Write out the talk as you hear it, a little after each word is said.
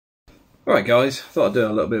Alright guys, thought I'd do a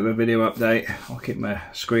little bit of a video update. I'll keep my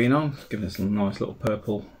screen on, give this a nice little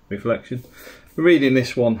purple reflection. I'm reading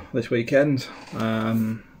this one this weekend,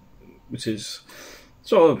 which is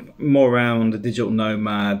sort of more around the digital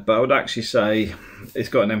nomad, but I would actually say it's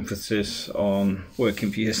got an emphasis on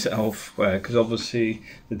working for yourself, because obviously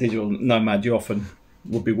the digital nomad, you often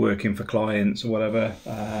would be working for clients or whatever,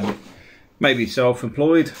 maybe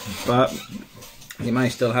self-employed, but you may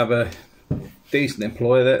still have a decent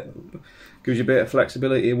employer that gives you a bit of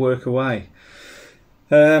flexibility to work away.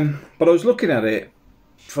 But I was looking at it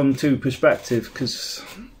from two perspectives, because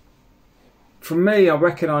for me, I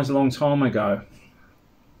recognised a long time ago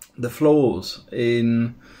the flaws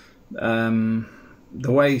in the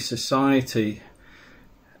way society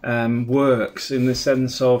works, in the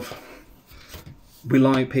sense of we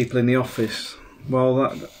like people in the office.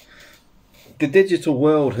 Well, the digital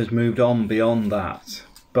world has moved on beyond that,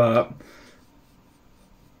 but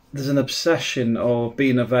there's an obsession of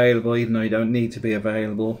being available even though you don't need to be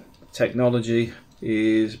available. Technology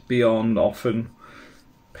is beyond often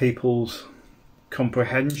people's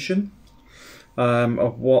comprehension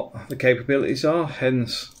of what the capabilities are.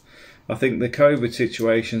 Hence, I think the COVID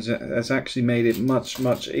situation has actually made it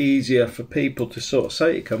much easier for people to sort of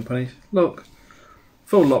say to companies, look,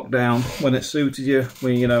 full lockdown when it suited you,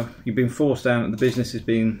 when you've been forced down and the business has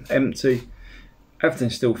been empty, everything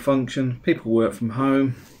still functions, people work from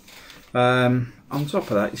home. On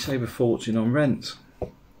top of that, you save a fortune on rent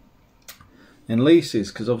and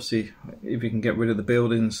leases, because obviously if you can get rid of the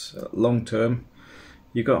buildings long term,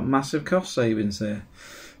 you've got massive cost savings there.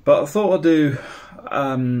 But I thought I'd do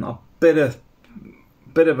a bit of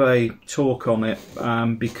a talk on it,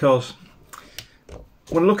 because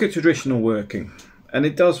when I look at traditional working, and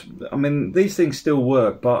it does, I mean, these things still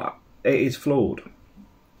work, but it is flawed.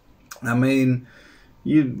 I mean,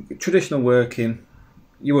 traditional working,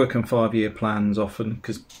 you work on 5-year plans often,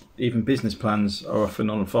 because even business plans are often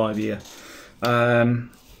on a 5-year.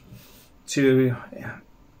 To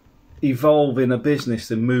evolve in a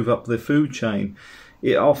business and move up the food chain,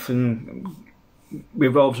 it often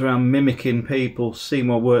revolves around mimicking people, seeing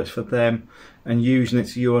what works for them and using it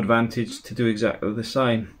to your advantage to do exactly the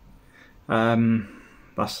same.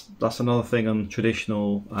 That's another thing on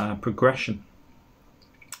traditional progression.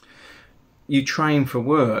 You train for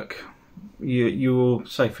work. You will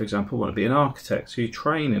say, for example, want to be an architect, so you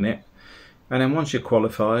train in it, and then once you're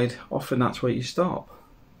qualified, often that's where you stop,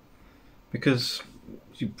 because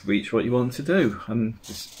you've reached what you want to do, and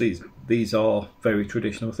these are very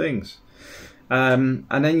traditional things. And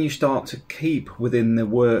then you start to keep within the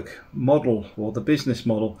work model or the business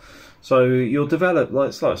model. So you'll develop,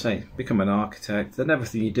 like say, become an architect, and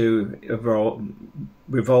everything you do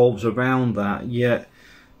revolves around that, yet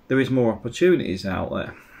there is more opportunities out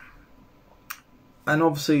there. And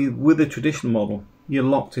obviously with the traditional model, you're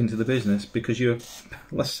locked into the business, because you're,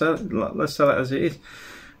 let's sell it as it is.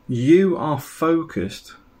 You are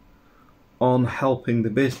focused on helping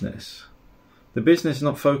the business. The business is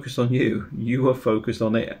not focused on you. You are focused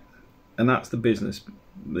on it, and that's the business.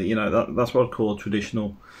 That's what I call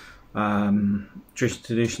traditional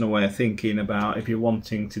way of thinking about if you're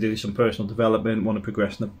wanting to do some personal development, want to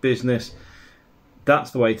progress in the business.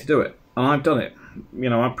 That's the way to do it, and I've done it.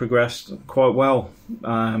 I've progressed quite well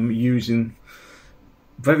using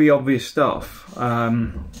very obvious stuff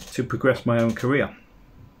to progress my own career.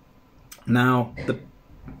 Now,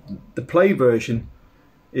 the play version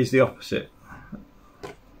is the opposite.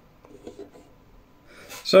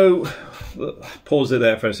 So, pause it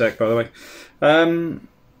there for a sec, by the way.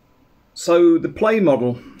 So the play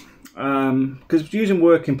model, because using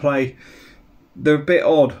work and play, they're a bit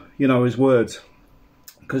odd, as words,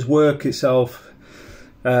 because work itself,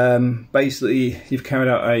 basically you've carried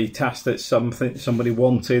out a task that somebody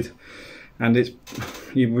wanted, and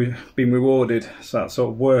you've been rewarded. So that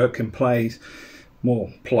sort of work, and plays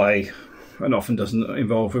more play, and often doesn't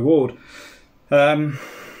involve reward.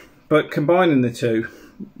 But combining the two,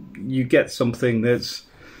 you get something that's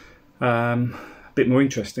a bit more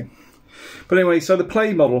interesting. But anyway, so the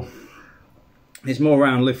play model is more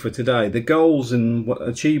around live for today. The goals and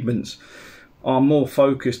achievements are more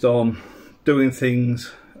focused on doing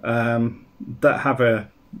things that have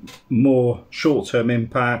a more short-term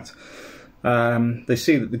impact. They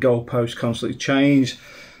see that the goalposts constantly change.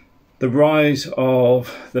 The rise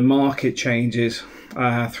of the market changes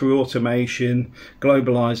through automation,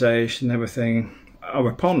 globalization, everything are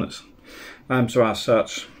upon us. So as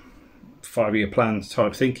such, 5-year plans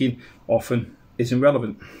type thinking often isn't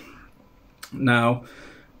relevant. Now,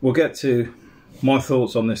 we'll get to my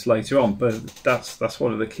thoughts on this later on, but that's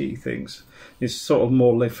one of the key things. It's sort of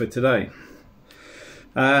more live for today.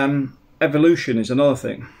 evolution is another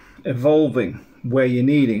thing. Evolving where you're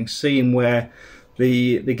needing, seeing where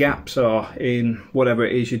the gaps are in whatever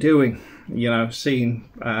it is you're doing, you know, seeing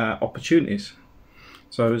opportunities.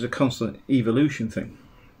 So it's a constant evolution thing.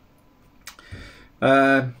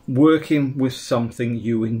 Working with something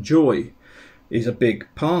you enjoy is a big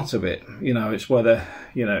part of it. You know, it's whether,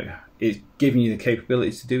 you know, it's giving you the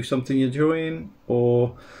capabilities to do something you're enjoying,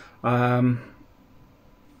 or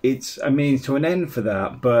it's a means to an end for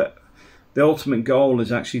that, but the ultimate goal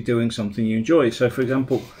is actually doing something you enjoy. So for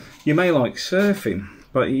example, you may like surfing,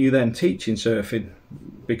 but you then teaching surfing,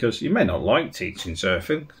 because you may not like teaching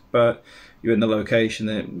surfing, but you're in the location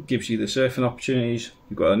that gives you the surfing opportunities,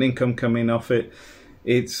 you've got an income coming off it.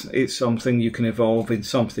 It's something you can evolve in,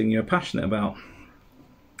 something you're passionate about.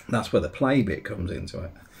 That's where the play bit comes into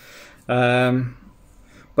it.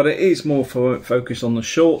 But it is more focused on the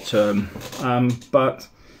short term. But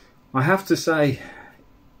I have to say,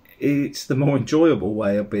 it's the more enjoyable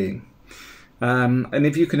way of being. And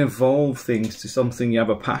if you can evolve things to something you have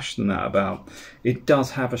a passion about, it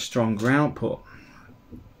does have a stronger output.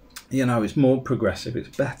 You know, it's more progressive,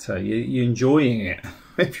 it's better, you're enjoying it.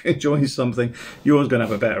 If you're enjoying something, you're always going to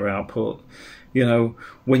have a better output. You know,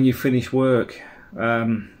 when you finish work,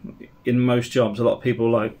 in most jobs, a lot of people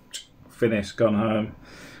like, finished, gone home.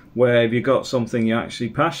 Where if you've got something you're actually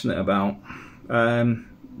passionate about,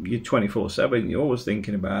 you're 24/7, you're always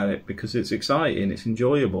thinking about it, because it's exciting, it's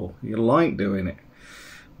enjoyable, you like doing it.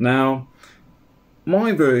 Now,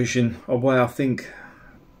 my version of where I think,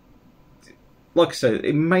 like I said,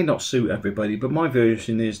 it may not suit everybody, but my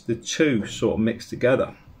version is the two sort of mixed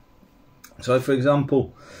together. So for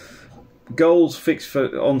example, goals fixed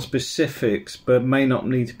on specifics, but may not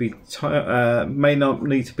need to be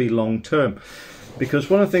long term. Because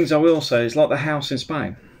one of the things I will say is, like the house in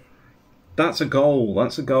Spain, that's a goal.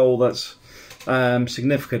 That's a goal that's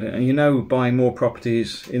significant. And you know, buying more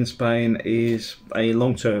properties in Spain is a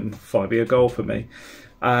long-term 5-year goal for me.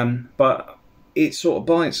 But it's sort of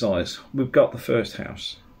bite-sized. We've got the first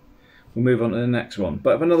house, we'll move on to the next one.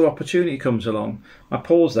 But if another opportunity comes along, I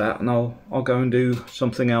pause that and I'll go and do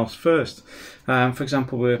something else first. For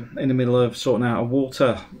example, we're in the middle of sorting out a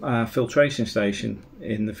water filtration station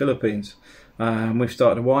in the Philippines. We've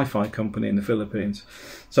started a Wi-Fi company in the Philippines.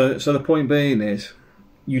 So the point being is,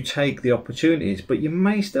 you take the opportunities, but you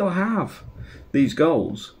may still have these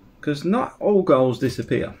goals, because not all goals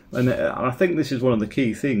disappear. And I think this is one of the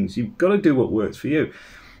key things. You've got to do what works for you.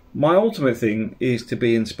 My ultimate thing is to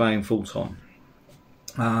be in Spain full time.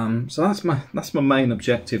 So that's my main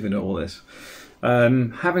objective in all this.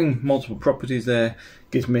 Having multiple properties there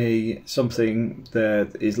gives me something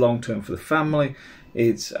that is long term for the family.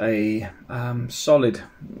 It's a solid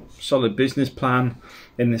business plan,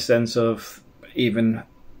 in the sense of, even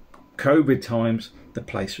COVID times, the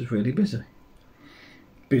place was really busy.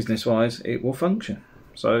 Business wise, it will function.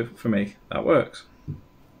 So for me, that works.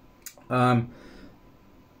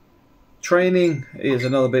 Training is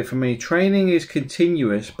another bit for me. Training is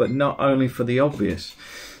continuous, but not only for the obvious.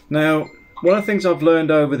 Now, one of the things I've learned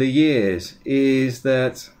over the years is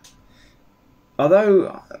that,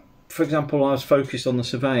 although, for example, I was focused on the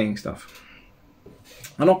surveying stuff,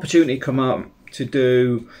 an opportunity come up to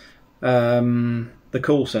do the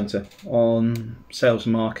call centre on sales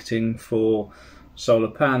and marketing for solar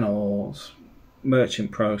panels,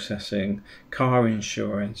 merchant processing, car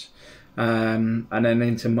insurance, and then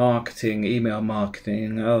into marketing, email marketing,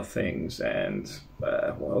 and other things. And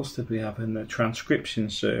what else did we have in the transcription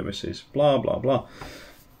services? Blah blah blah.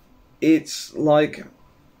 It's like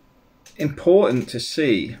important to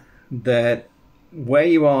see that where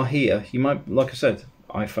you are here, you might, like I said,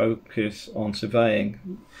 I focus on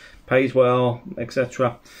surveying, pays well,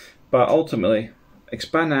 etc. But ultimately,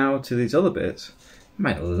 expand out to these other bits, you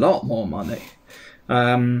make a lot more money.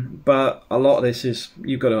 But a lot of this is,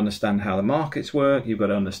 you've got to understand how the markets work, you've got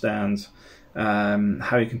to understand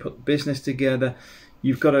how you can put the business together.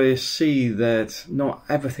 You've got to see that not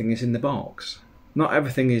everything is in the box. Not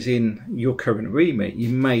everything is in your current remit. You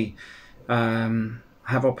may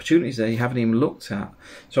have opportunities there you haven't even looked at.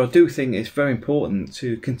 So I do think it's very important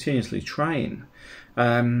to continuously train.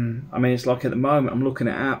 I mean, it's like at the moment I'm looking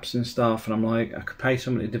at apps and stuff, and I'm like, I could pay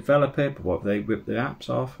somebody to develop it, but what if they rip the apps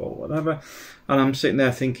off or whatever? And I'm sitting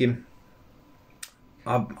there thinking,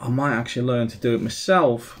 I might actually learn to do it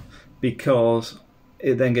myself, because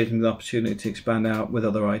it then gives me the opportunity to expand out with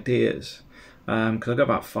other ideas. Because I've got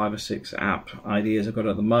about 5 or 6 app ideas I've got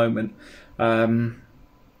at the moment.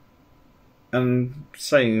 And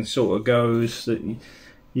saying sort of goes that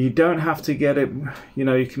you don't have to get it, you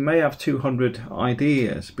know, you may have 200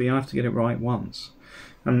 ideas, but you have to get it right once.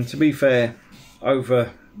 And to be fair,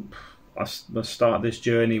 over I started this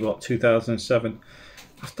journey, 2007.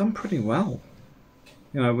 I've done pretty well.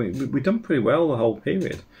 You know, we've done pretty well the whole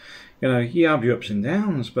period. You know, you have your ups and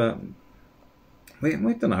downs, but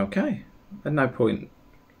we've done okay. At no point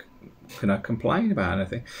can I complain about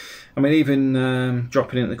anything. I mean, even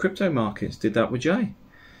dropping into the crypto markets, did that with Jay.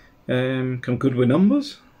 Come good with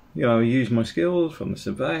numbers. You know, I used my skills from the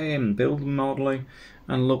surveying and building modelling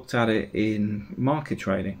and looked at it in market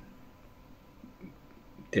trading.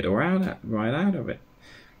 Did right out of it.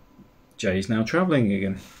 Jay's now travelling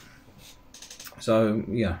again. So,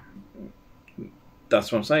 yeah,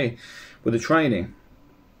 that's what I'm saying. With the training,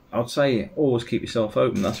 I'd say always keep yourself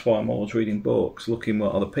open. That's why I'm always reading books, looking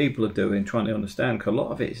what other people are doing, trying to understand, because a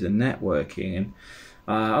lot of it is the networking and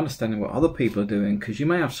understanding what other people are doing, because you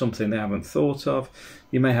may have something they haven't thought of.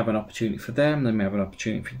 You may have an opportunity for them, they may have an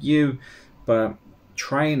opportunity for you, but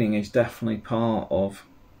training is definitely part of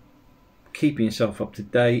keeping yourself up to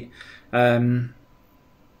date and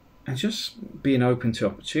just being open to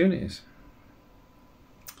opportunities.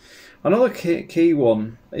 Another key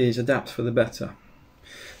one is adapt for the better.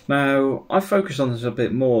 Now, I've focused on this a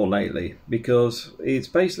bit more lately because it's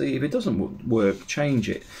basically, if it doesn't work, change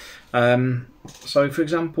it. So, for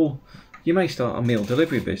example, you may start a meal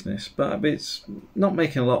delivery business, but it's not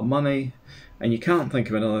making a lot of money and you can't think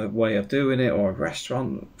of another way of doing it, or a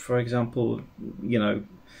restaurant, for example. You know,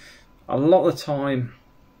 a lot of the time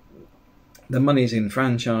the money's in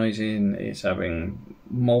franchising, it's having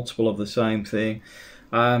multiple of the same thing.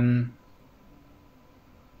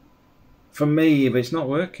 For me, if it's not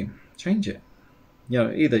working, change it. You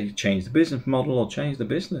know, either you change the business model or change the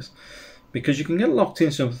business, because you can get locked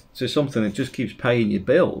into something that just keeps paying your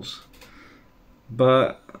bills.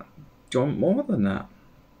 But do you want more than that?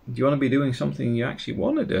 Do you want to be doing something you actually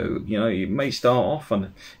want to do? You know, you may start off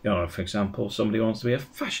on, you know, for example, somebody wants to be a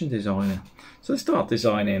fashion designer. So they start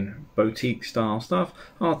designing boutique style stuff,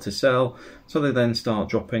 hard to sell. So they then start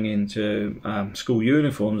dropping into school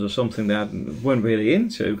uniforms or something they weren't really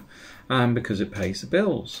into, because it pays the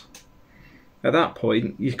bills. At that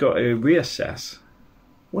point, you've got to reassess.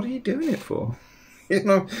 What are you doing it for? You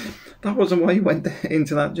know, that wasn't why you went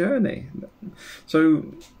into that journey. So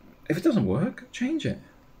if it doesn't work, change it.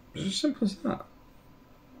 It's as simple as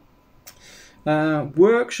that.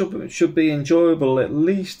 Work should be enjoyable. At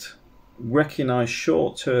least recognise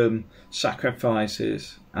short-term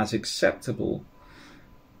sacrifices as acceptable.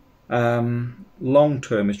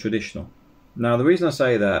 Long-term is traditional. Now, the reason I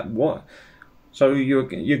say that, so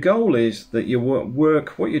your goal is that your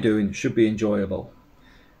work, what you're doing, should be enjoyable.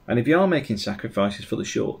 And if you are making sacrifices for the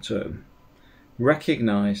short term,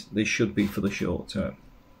 recognise they should be for the short term.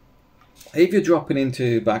 If you're dropping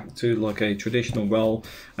back to like a traditional role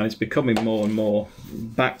and it's becoming more and more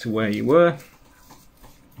back to where you were,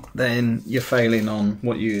 then you're failing on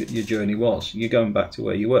what your journey was. You're going back to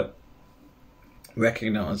where you were.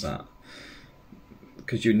 Recognise that,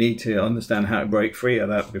 because you need to understand how to break free of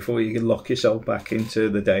that before you can lock yourself back into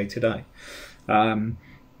the day-to-day,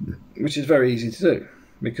 which is very easy to do.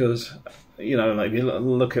 Because, you know, like if you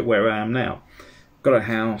look at where I am now, got a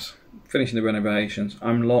house, finishing the renovations.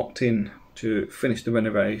 I'm locked in to finish the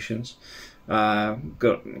renovations.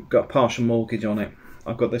 Got a partial mortgage on it.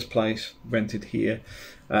 I've got this place rented here.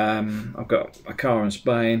 I've got a car in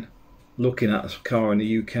Spain. Looking at a car in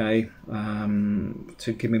the UK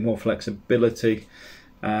to give me more flexibility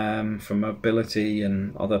for mobility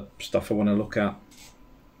and other stuff I want to look at.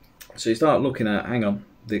 So you start looking at, hang on,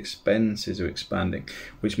 the expenses are expanding,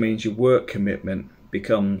 which means your work commitment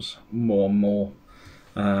becomes more and more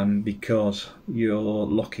because you're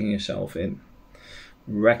locking yourself in.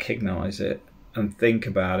 Recognise it and think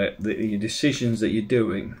about it. Your decisions that you're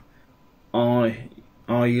doing, are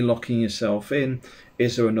you locking yourself in?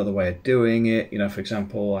 Is there another way of doing it? You know, for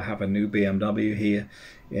example, I have a new BMW here.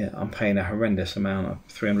 Yeah, I'm paying a horrendous amount of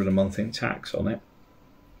 $300 a month in tax on it.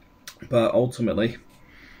 But ultimately,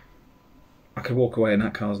 I could walk away and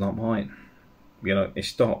that car's not mine. You know, it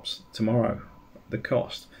stops tomorrow. The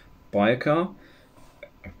cost. Buy a car,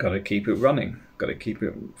 I've got to keep it running. Got to keep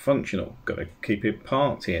it functional. Got to keep it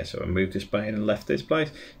parked here. So I moved this plane and left this place.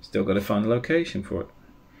 Still got to find a location for it.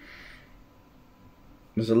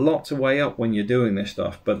 There's a lot to weigh up when you're doing this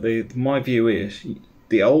stuff, but my view is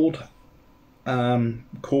the old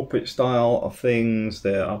corporate style of things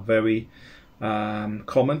that are very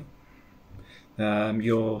common.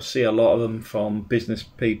 You'll see a lot of them from business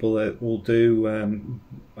people that will do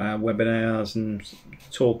webinars and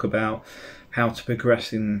talk about how to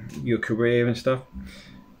progress in your career and stuff.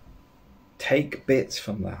 Take bits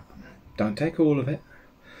from that. Don't take all of it.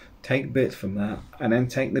 Take bits from that, and then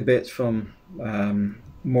take the bits from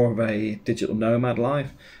more of a digital nomad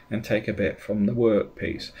life and take a bit from the work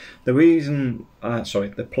piece. The reason,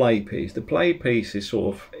 the play piece. The play piece is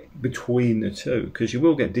sort of between the two, because you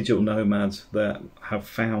will get digital nomads that have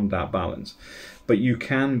found that balance, but you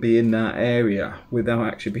can be in that area without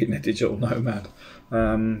actually being a digital nomad,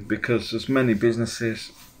 because there's many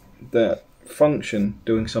businesses that function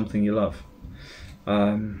doing something you love.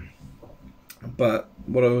 But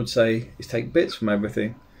what I would say is take bits from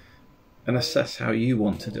everything and assess how you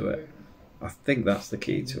want to do it. I think that's the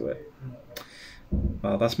key to it.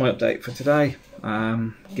 Well, that's my update for today.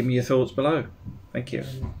 Give me your thoughts below. Thank you.